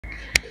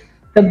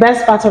The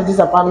best part of this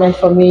apartment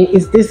for me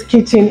is this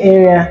kitchen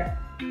area.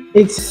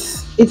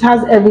 It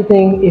has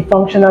everything a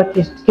functional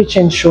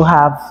kitchen should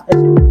have.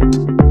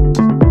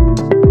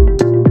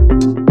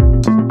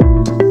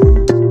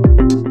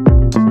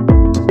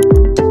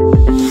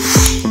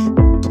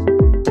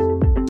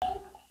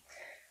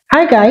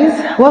 Hi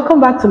guys, welcome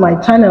back to my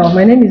channel.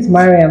 My name is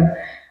Mariam.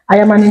 I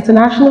am an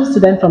international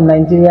student from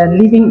Nigeria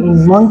living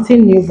in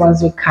Moncton, New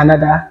Brunswick,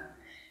 Canada.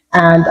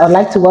 And I'd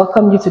like to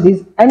welcome you to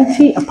this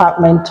empty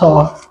apartment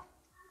tour.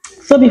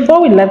 So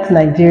before we left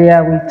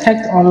Nigeria, we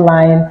checked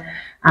online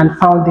and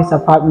found this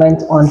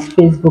apartment on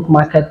Facebook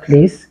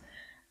Marketplace.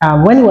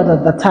 When it was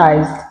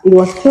advertised, it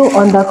was still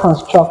under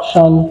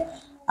construction.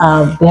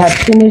 They had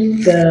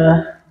finished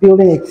the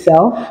building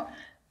itself,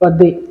 but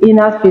the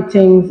inner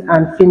fittings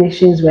and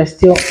finishings were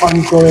still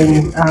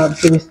ongoing.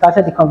 So we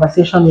started the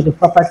conversation with the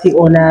property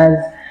owners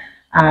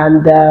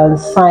and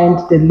signed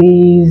the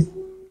lease,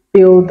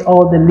 filled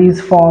all the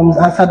lease forms,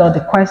 answered all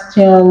the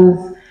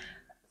questions,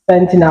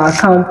 sent in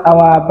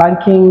our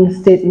banking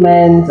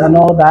statements and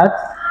all that,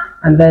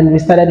 and then we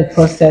started the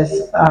process.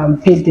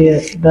 Paid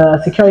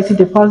the security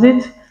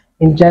deposit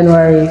in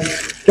January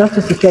just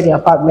to secure the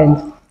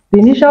apartment. The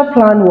initial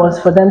plan was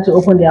for them to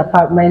open the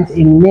apartment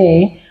in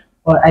May,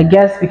 but I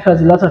guess because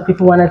a lot of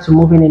people wanted to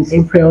move in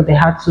April, they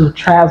had to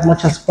try as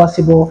much as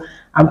possible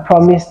and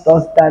promised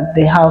us that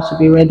the house would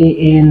be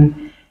ready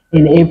in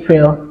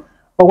April.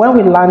 But when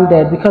we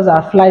landed, because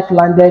our flight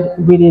landed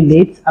really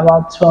late,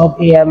 about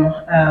 12 a.m.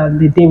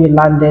 The day we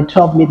landed,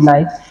 12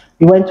 midnight,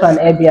 we went to an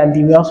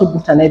Airbnb. We also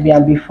booked an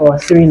Airbnb for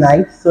 3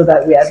 nights so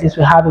that we at least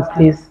we have a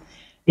place,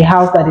 a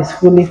house that is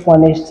fully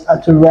furnished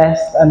to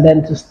rest and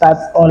then to start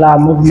all our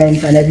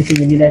movements and everything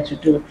we needed to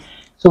do.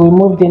 So we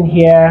moved in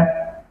here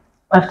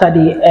after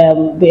the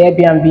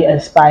Airbnb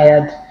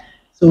expired.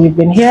 So we've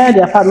been here.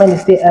 The apartment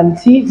is still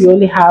empty. We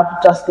only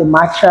have just a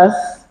mattress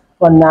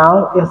for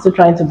now. We're still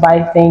trying to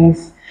buy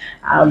things.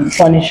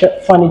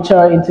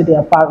 Furniture into the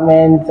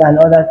apartment and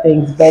other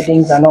things,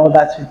 beddings and all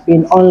that. We've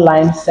been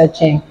online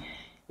searching.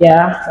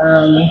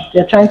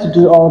 They're trying to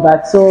do all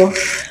that. So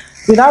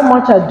without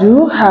much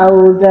ado, I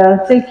would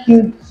take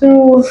you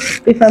through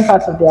different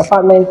parts of the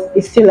apartment.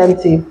 It's still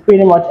empty,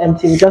 pretty much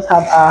empty. We just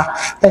have our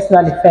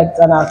personal effects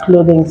and our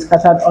clothing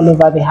scattered all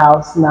over the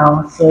house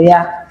now. So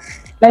yeah,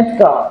 let's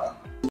go.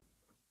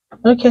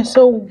 Okay,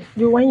 so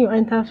when you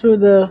enter through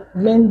the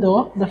main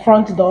door, the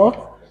front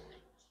door,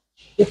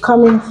 you're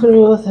coming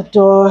through the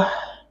door.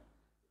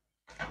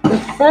 The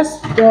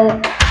first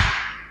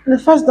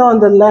door on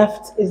the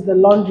left is the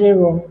laundry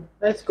room.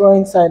 Let's go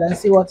inside and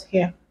see what's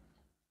here.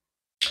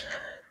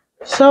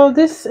 So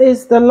this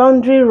is the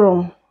laundry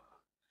room,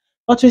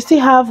 but we still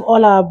have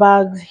all our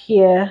bags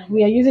here.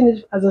 We are using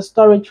it as a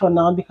storage for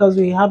now because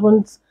we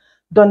haven't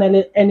done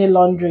any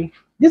laundry.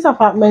 This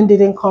apartment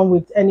didn't come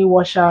with any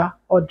washer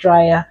or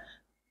dryer.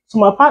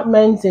 Some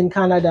apartments in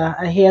Canada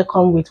I hear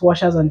come with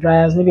washers and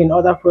dryers, maybe in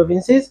other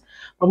provinces,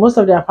 but most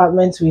of the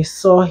apartments we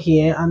saw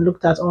here and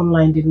looked at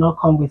online did not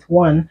come with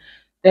one.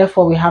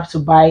 Therefore, we have to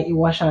buy a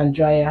washer and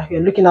dryer.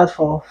 We're looking out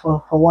for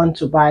one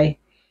to buy.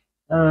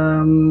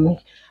 And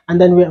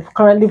then we're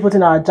currently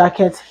putting our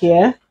jackets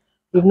here.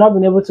 We've not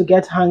been able to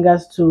get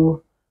hangers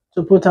to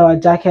put our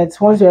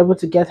jackets. Once we're able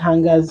to get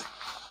hangers,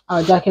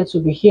 our jackets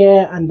will be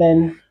here. And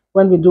then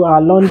when we do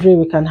our laundry,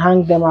 we can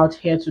hang them out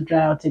here to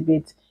dry out a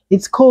bit.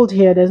 It's cold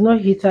here. There's no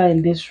heater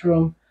in this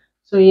room.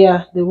 So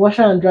yeah, the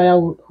washer and dryer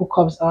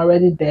hookups are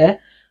already there.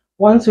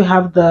 Once we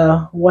have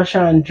the washer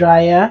and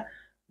dryer,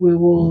 we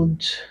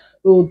would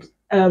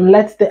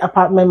let the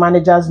apartment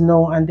managers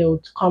know and they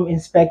would come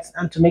inspect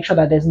and to make sure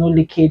that there's no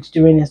leakage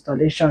during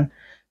installation.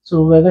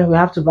 So we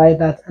have to buy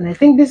that. And I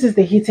think this is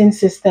the heating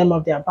system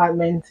of the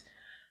apartment.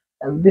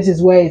 This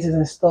is where it is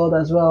installed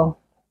as well.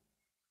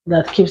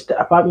 That keeps the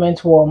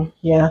apartment warm.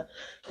 Yeah.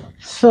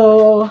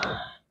 So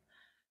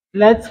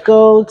let's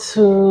go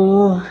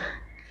to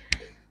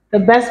the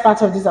best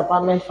part of this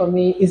apartment for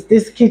me is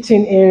this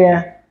kitchen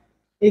area.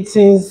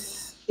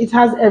 It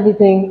has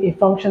everything a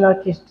functional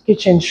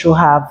kitchen should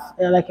have,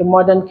 like a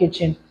modern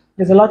kitchen.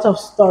 There's a lot of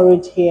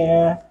storage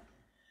here.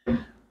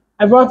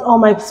 I brought all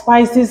my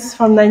spices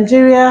from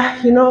Nigeria.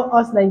 You know,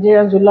 us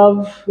Nigerians, we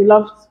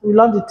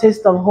love the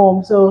taste of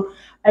home. So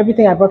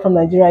everything I brought from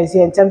Nigeria is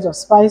here in terms of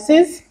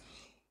spices.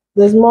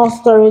 There's more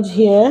storage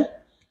here,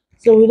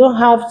 so we don't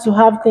have to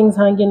have things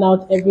hanging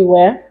out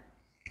everywhere.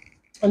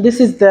 And this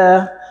is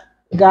the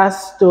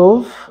gas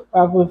stove.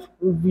 We've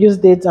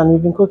used it and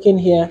we've been cooking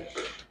here.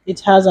 It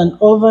has an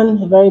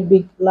oven, a very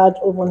big, large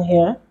oven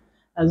here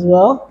as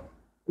well.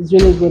 It's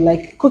really good.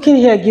 Like, cooking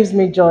here gives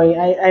me joy.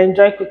 I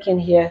enjoy cooking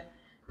here.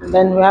 And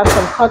then we have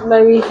some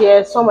cutlery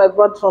here. Some I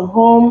brought from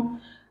home.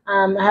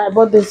 I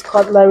bought this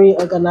cutlery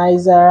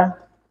organizer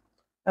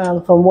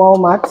from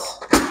Walmart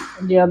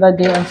the other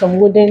day, and some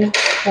wooden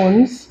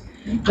spoons.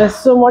 There's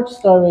so much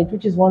storage,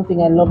 which is one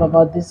thing I love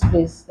about this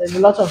place. There's a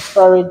lot of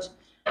storage.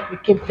 We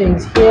keep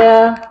things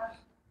here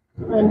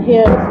and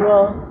here as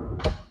well.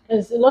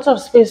 There's a lot of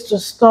space to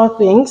store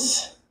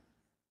things.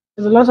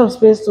 There's a lot of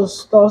space to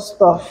store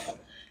stuff.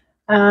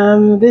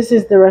 This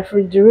is the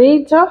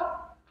refrigerator.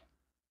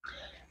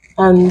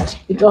 And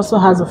it also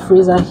has a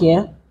freezer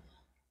here.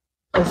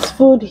 There's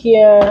food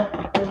here.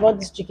 I bought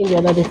this chicken the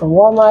other day from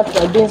Walmart.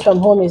 My beans from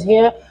home is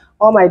here.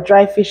 All my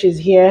dry fish is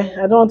here.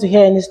 I don't want to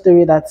hear any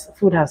story that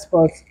food has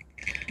spoiled.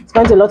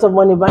 Spent a lot of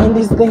money buying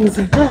these things.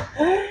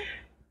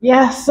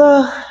 Yeah,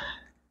 so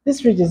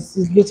this fridge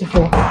is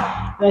beautiful.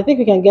 And I think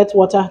we can get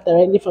water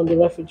directly from the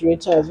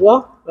refrigerator as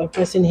well by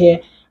pressing here.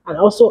 And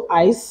also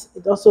ice.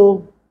 It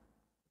also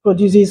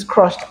produces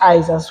crushed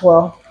ice as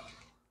well.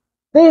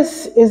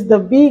 This is the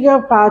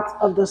bigger part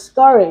of the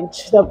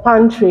storage, the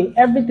pantry.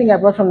 Everything I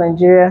brought from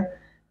Nigeria,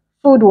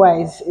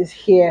 food-wise, is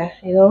here,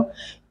 you know.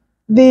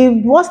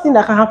 The worst thing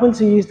that can happen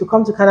to you is to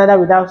come to Canada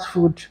without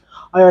food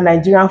or your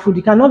Nigerian food.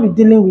 You cannot be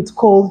dealing with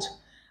cold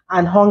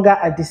and hunger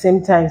at the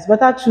same time. It's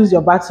better choose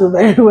your battle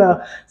very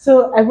well.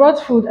 So I brought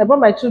food. I brought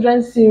my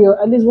children's cereal,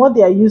 at least what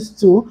they are used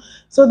to,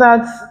 so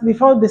that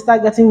before they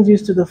start getting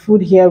used to the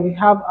food here, we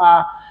have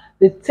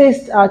the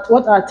taste at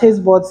what our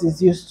taste buds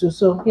is used to.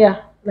 So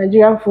yeah,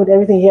 Nigerian food,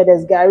 everything here.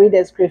 There's gari,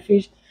 there's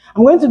crayfish.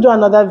 I'm going to do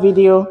another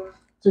video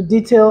to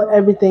detail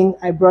everything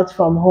I brought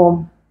from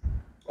home.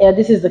 Yeah,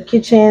 this is the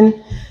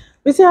kitchen.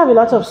 We still have a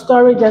lot of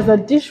storage. There's a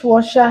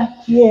dishwasher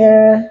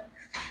here.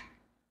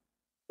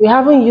 We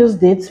haven't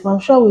used it, but I'm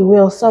sure we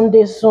will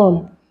someday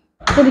soon.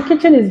 So the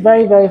kitchen is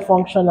very, very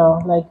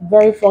functional, like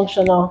very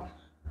functional.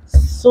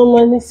 So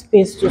many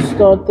space to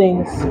store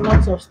things,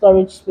 lots of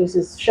storage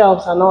spaces,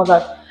 shelves and all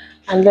that.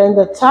 And then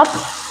the tap,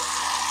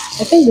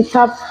 I think the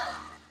tap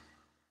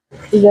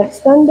is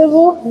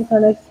extendable. You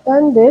can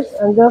extend it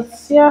and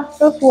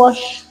just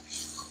wash.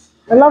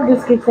 I love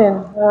this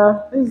kitchen.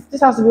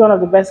 This has to be one of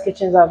the best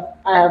kitchens I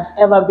have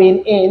ever been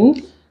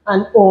in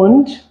and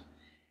owned.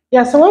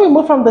 Yeah, so when we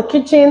move from the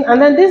kitchen,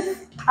 and then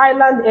this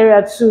island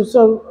area too,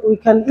 so we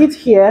can eat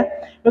here.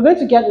 We're going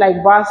to get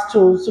like bar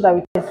stools so that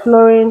we can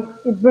flooring.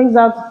 It brings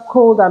out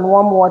cold and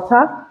warm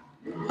water,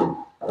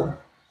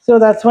 so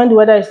that when the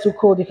weather is too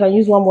cold, you can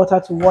use warm water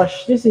to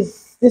wash. This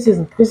is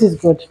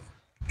good.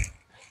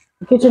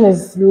 The kitchen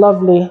is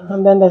lovely,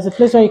 and then there's a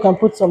place where you can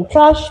put some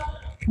trash.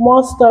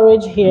 More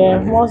storage here,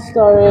 more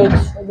storage.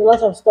 There's a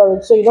lot of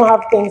storage, so you don't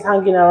have things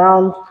hanging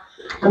around.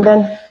 And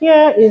then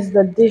here is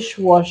the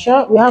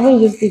dishwasher. We haven't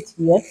used it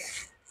yet,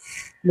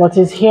 but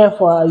it's here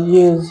for our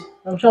use.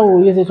 I'm sure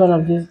we'll use it one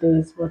of these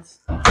days. But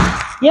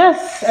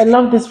yes, I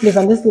love this place,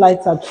 and these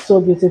lights are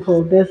so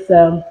beautiful. This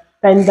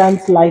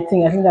pendant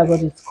lighting, I think that's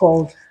what it's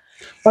called.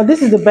 But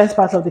this is the best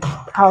part of the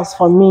house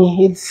for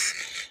me.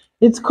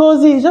 It's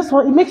cozy.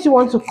 It makes you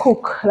want to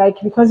cook, like,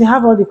 because you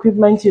have all the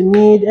equipment you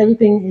need,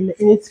 everything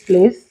in its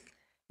place.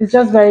 It's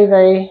just very,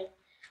 very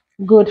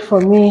good for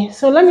me.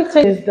 So let me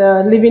tell you, is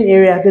the living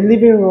area, the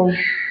living room.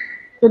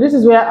 So this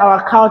is where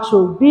our couch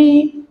will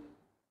be.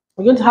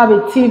 We're going to have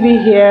a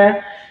TV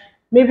here,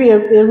 maybe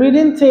a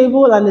reading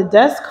table and a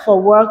desk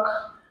for work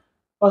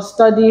or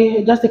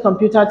study, just a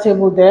computer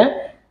table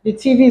there. The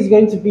TV is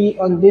going to be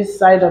on this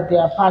side of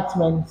the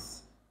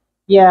apartments.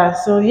 Yeah,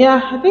 so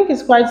yeah, I think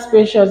it's quite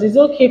spacious. It's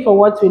okay for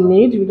what we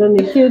need. We don't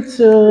need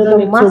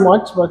too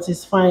much, but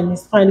it's fine.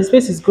 It's fine. The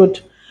space is good.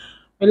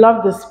 We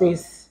love the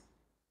space.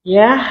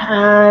 Yeah,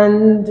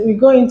 and we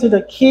go into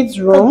the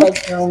kids' room.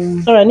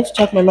 Sorry, I need to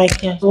check my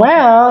mic here.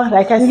 Well,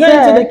 like I said, we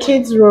go into the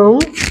kids' room.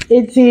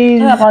 It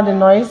is about the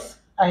noise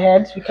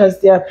ahead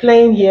because they are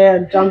playing here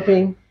and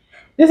jumping.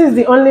 This is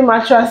the only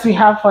mattress we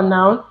have for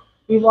now.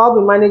 We've all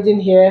been managing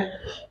here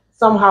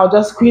somehow,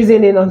 just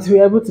squeezing in until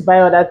we're able to buy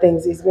other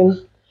things.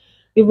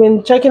 We've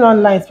been checking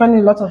online, spending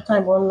a lot of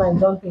time online,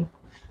 don't we?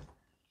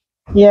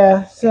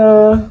 Yeah,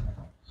 so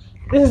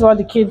this is what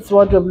the kids'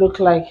 wardrobe look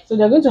like. So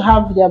they're going to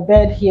have their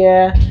bed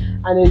here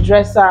and a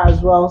dresser as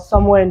well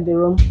somewhere in the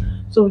room.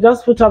 So we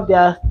just put up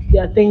their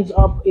things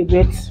up a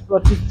bit,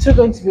 but it's still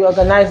going to be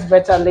organized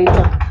better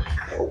later.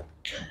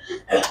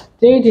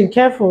 Jaden,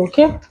 careful,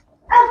 okay?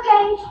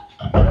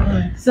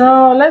 Okay.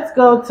 So let's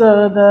go to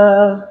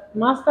the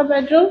master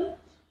bedroom.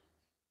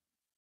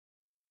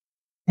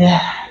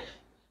 Yeah.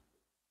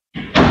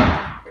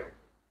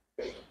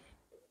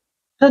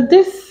 So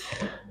this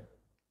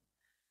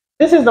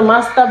is the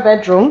master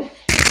bedroom.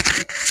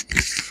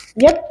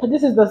 Yep,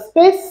 this is the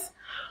space.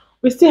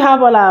 We still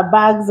have all our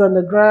bags on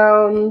the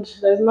ground.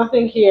 There's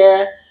nothing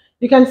here.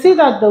 You can see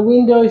that the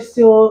window is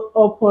still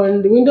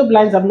open. The window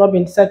blinds have not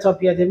been set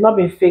up yet. They've not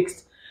been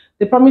fixed.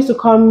 They promised to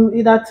come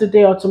either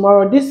today or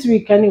tomorrow, this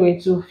week anyway,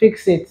 to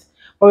fix it.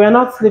 But we're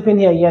not sleeping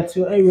here yet.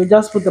 We'll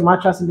just put the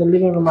mattress in the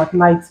living room at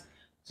night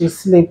to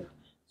sleep.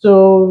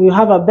 So we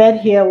have a bed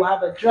here. We'll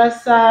have a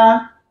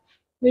dresser.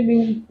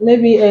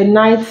 Maybe a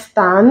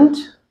nightstand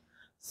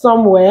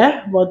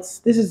somewhere, but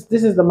this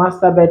is the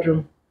master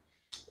bedroom.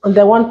 And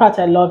the one part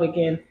I love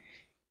again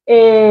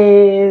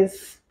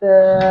is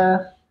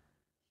the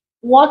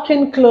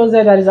walk-in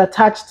closet that is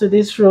attached to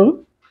this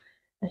room.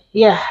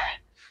 Yeah,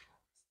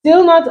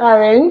 still not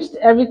arranged.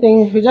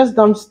 Everything, we just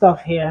dumped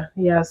stuff here.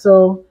 Yeah,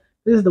 so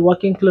this is the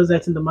walk-in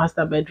closet in the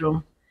master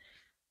bedroom.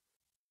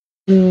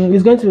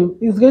 It's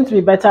going to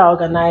be better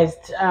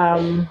organized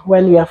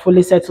when we are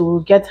fully settled.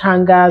 We'll get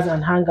hangers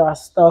and hang our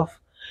stuff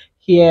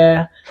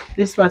here.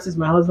 This part is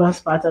my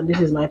husband's part, and this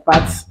is my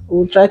part.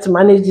 We'll try to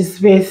manage this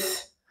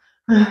space.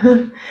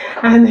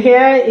 And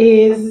here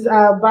is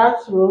our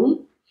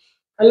bathroom.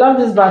 I love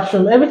this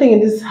bathroom. Everything in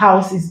this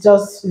house is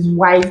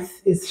white,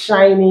 is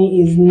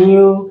shiny, is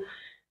new.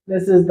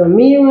 This is the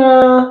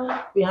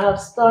mirror. We have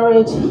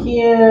storage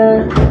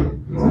here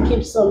to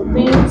keep some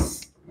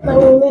things that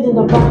we need in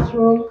the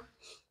bathroom.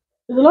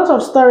 There's a lot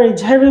of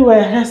storage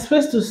everywhere. There's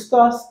space to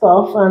store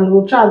stuff, and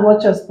we'll try as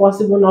much as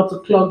possible not to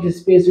clog the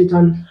space with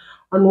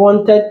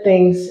unwanted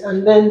things.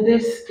 And then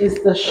this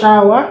is the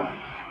shower.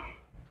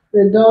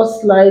 The door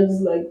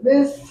slides like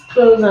this,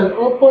 close and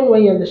open.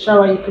 When you're in the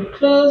shower, you could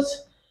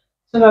close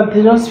so that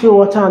they don't spill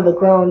water on the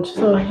ground.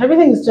 So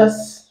everything is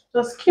just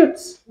cute.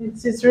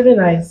 It's really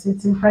nice.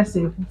 It's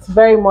impressive. It's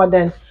very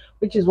modern,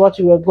 which is what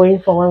we were going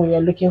for when we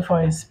were looking for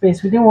a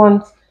space. We didn't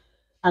want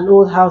an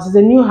old house. It's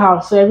a new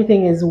house, so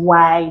everything is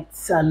white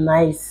and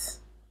nice.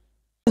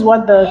 This is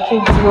what the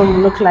kids'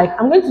 room look like.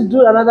 I'm going to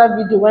do another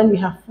video when we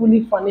have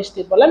fully furnished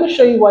it, but let me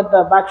show you what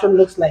the bathroom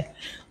looks like.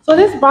 So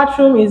this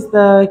bathroom is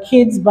the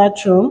kids'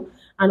 bathroom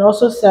and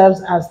also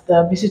serves as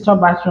the visitor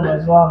bathroom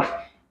as well.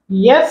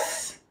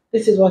 Yes,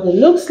 this is what it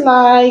looks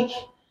like.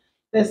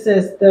 This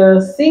is the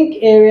sink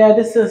area.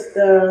 It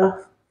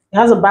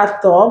has a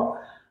bathtub.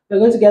 We're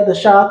going to get the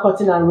shower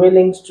curtain and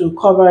railings to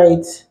cover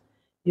it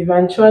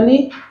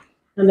eventually.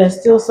 And there's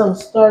still some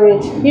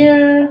storage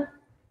here.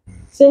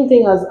 Same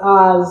thing as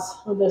ours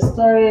with the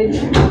storage.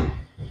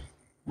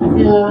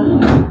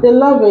 Yeah, they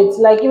love it.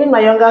 Like even my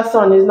younger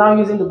son is now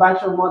using the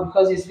bathroom more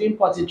because he's been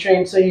potty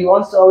trained. So he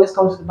wants to always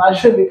come to the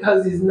bathroom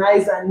because it's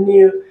nice and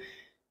new.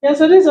 Yeah,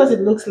 so this is what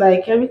it looks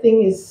like.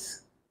 Everything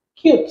is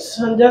cute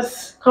and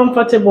just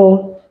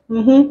comfortable.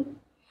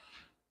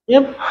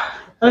 Yep.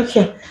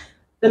 Okay.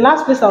 The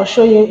last place I'll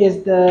show you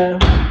is the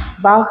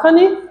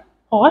balcony,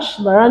 porch,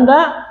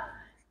 veranda.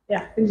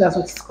 Yeah, I think that's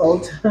what it's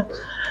called.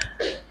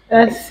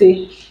 Let's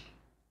see.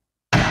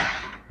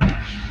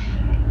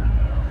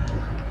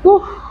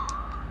 Whew.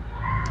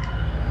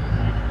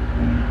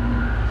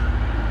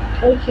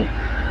 Okay.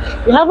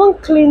 We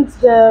haven't cleaned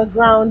the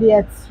ground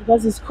yet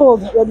because it's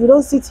cold. We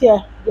don't sit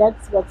here yet,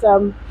 but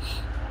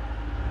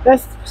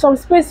there's some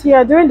space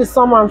here during the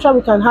summer. I'm sure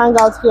we can hang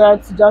out here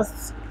to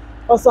just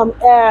for some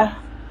air.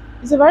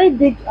 It's a very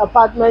big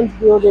apartment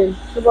building,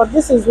 so, but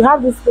we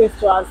have this space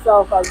to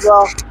ourselves as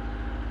well.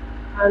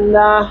 And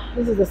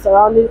this is the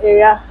surrounding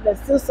area. There's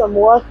still some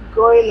work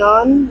going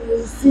on.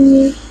 You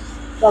see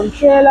some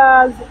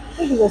trailers. I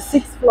think it's a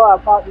 6th floor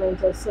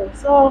apartment or so.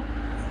 So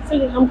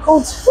I'm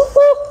cold.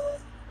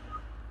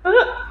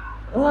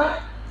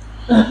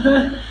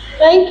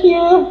 Thank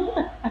you.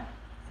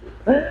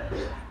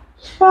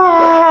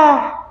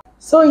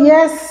 So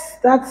yes,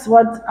 that's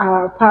what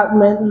our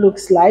apartment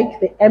looks like,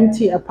 the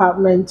empty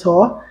apartment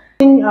tour.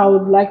 The thing I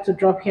would like to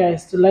drop here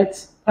is to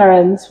let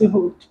parents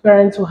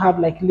who have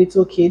like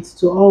little kids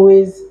to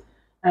always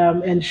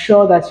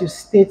ensure that you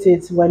state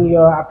it when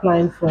you're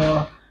applying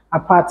for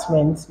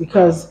apartments,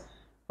 because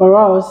for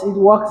us it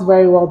works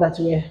very well that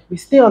we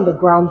stay on the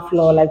ground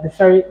floor, like the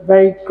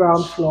very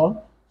ground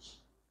floor.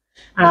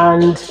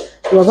 And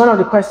it was one of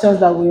the questions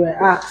that we were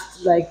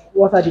asked, like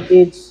what are the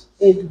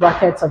age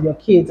brackets of your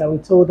kids, and we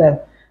told them,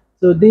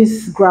 so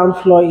this ground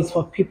floor is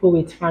for people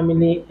with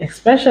family,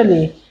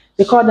 especially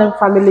they call them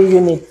family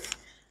units,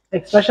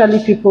 especially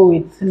people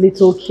with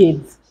little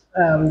kids.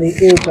 The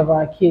age of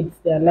our kids,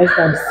 they are less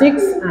than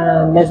 6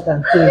 and less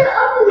than 3.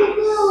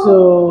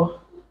 So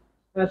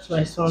that's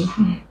my son.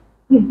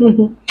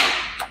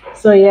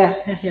 So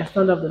yeah, he has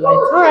turned off the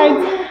lights. All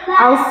right,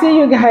 I'll see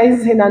you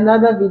guys in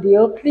another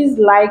video. Please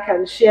like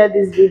and share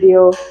this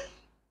video.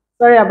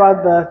 Sorry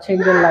about the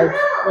changing lights.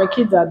 My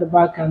kids are at the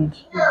back and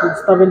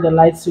disturbing the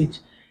light switch.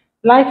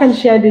 Like and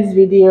share this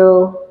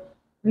video.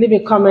 Leave a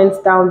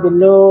comment down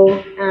below,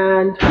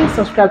 and please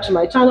subscribe to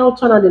my channel.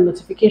 Turn on the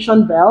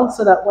notification bell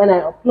so that when I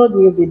upload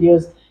new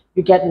videos,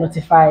 you get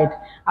notified.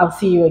 I'll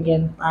see you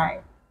again. Bye.